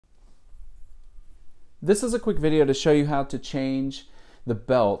This is a quick video to show you how to change the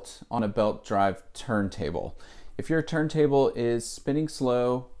belt on a belt drive turntable. If your turntable is spinning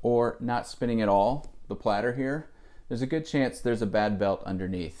slow or not spinning at all, the platter here, there's a good chance there's a bad belt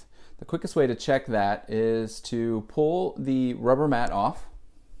underneath. The quickest way to check that is to pull the rubber mat off,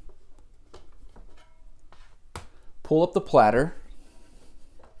 pull up the platter.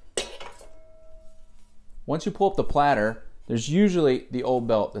 Once you pull up the platter, there's usually the old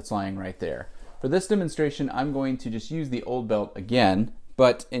belt that's lying right there. For this demonstration, I'm going to just use the old belt again,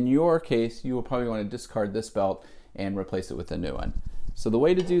 but in your case, you will probably want to discard this belt and replace it with a new one. So the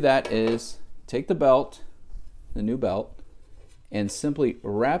way to do that is take the belt, the new belt, and simply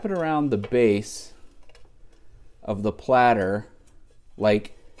wrap it around the base of the platter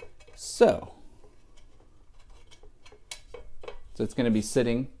like so. So it's going to be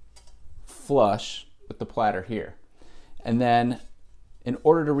sitting flush with the platter here. And then in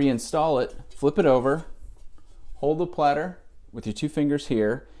order to reinstall it, flip it over, hold the platter with your two fingers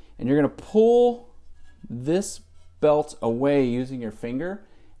here, and you're going to pull this belt away using your finger,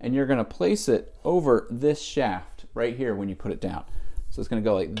 and you're going to place it over this shaft right here when you put it down. So it's going to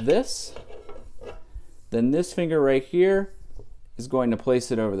go like this. Then this finger right here is going to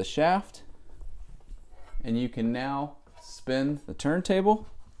place it over the shaft, and you can now spin the turntable,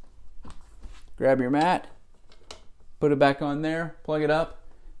 grab your mat, put it back on there, plug it up,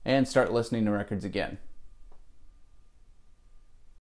 and start listening to records again.